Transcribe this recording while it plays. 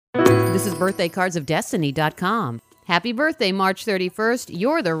This is birthdaycardsofdestiny.com. Happy birthday, March 31st.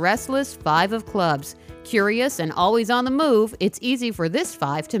 You're the restless Five of Clubs. Curious and always on the move, it's easy for this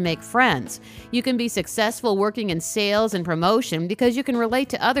five to make friends. You can be successful working in sales and promotion because you can relate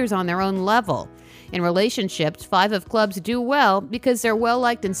to others on their own level. In relationships, Five of Clubs do well because they're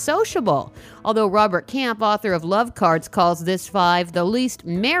well-liked and sociable. Although Robert Camp, author of Love Cards, calls this five the least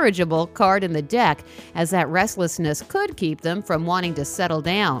marriageable card in the deck, as that restlessness could keep them from wanting to settle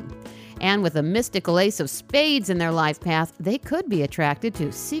down. And with a mystical ace of spades in their life path, they could be attracted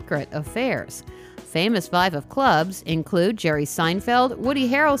to secret affairs. Famous Five of Clubs include Jerry Seinfeld, Woody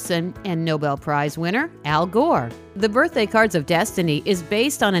Harrelson, and Nobel Prize winner Al Gore. The Birthday Cards of Destiny is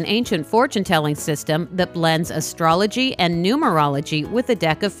based on an ancient fortune-telling system that blends astrology and numerology with a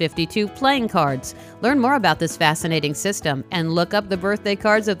deck of 52 playing cards. Learn more about this fascinating system and look up the birthday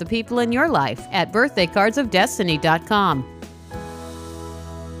cards of the people in your life at birthdaycardsofdestiny.com.